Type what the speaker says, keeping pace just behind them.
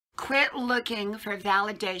Quit looking for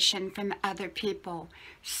validation from other people.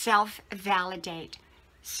 Self-validate.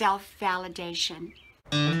 Self-validation.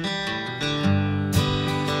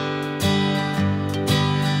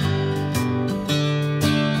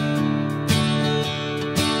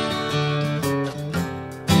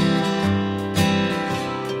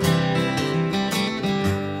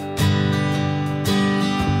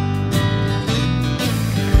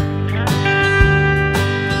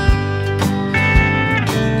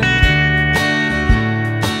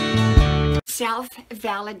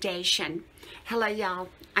 Self-validation. Hello, y'all.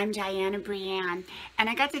 I'm Diana Brianne, and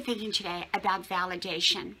I got to thinking today about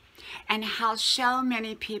validation and how so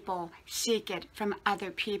many people seek it from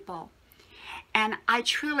other people. And I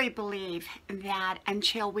truly believe that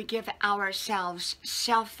until we give ourselves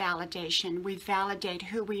self-validation, we validate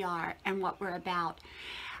who we are and what we're about.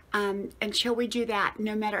 Until we do that,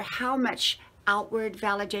 no matter how much outward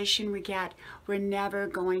validation we get, we're never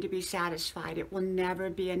going to be satisfied. It will never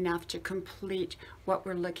be enough to complete what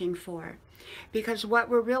we're looking for, because what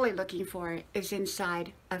we're really looking for is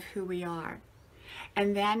inside of who we are.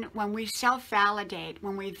 And then when we self-validate,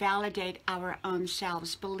 when we validate our own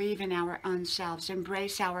selves, believe in our own selves,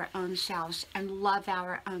 embrace our own selves, and love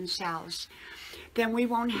our own selves, then we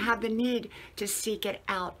won't have the need to seek it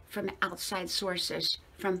out from outside sources,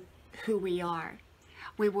 from who we are.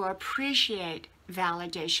 We will appreciate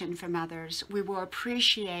validation from others. We will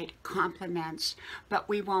appreciate compliments, but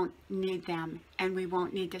we won't need them, and we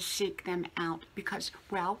won't need to seek them out because,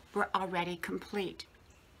 well, we're already complete.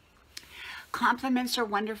 Compliments are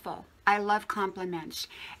wonderful. I love compliments,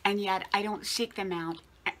 and yet I don't seek them out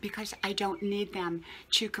because I don't need them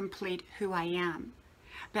to complete who I am.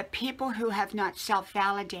 But people who have not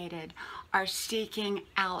self-validated are seeking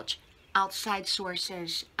out outside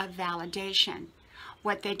sources of validation.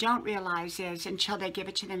 What they don't realize is, until they give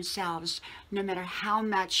it to themselves, no matter how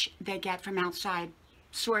much they get from outside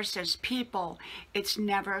sources, people, it's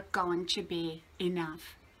never going to be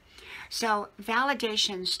enough. So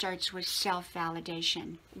validation starts with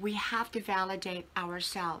self-validation. We have to validate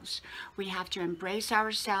ourselves. We have to embrace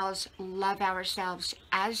ourselves, love ourselves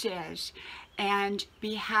as is, and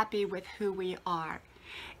be happy with who we are.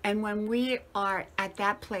 And when we are at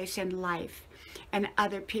that place in life and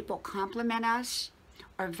other people compliment us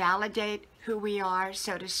or validate who we are,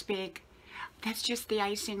 so to speak, that's just the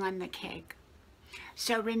icing on the cake.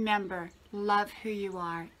 So remember, love who you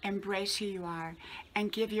are, embrace who you are,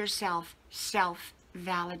 and give yourself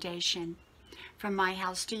self-validation. From my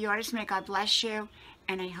house to yours, may God bless you,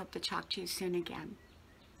 and I hope to talk to you soon again.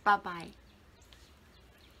 Bye-bye.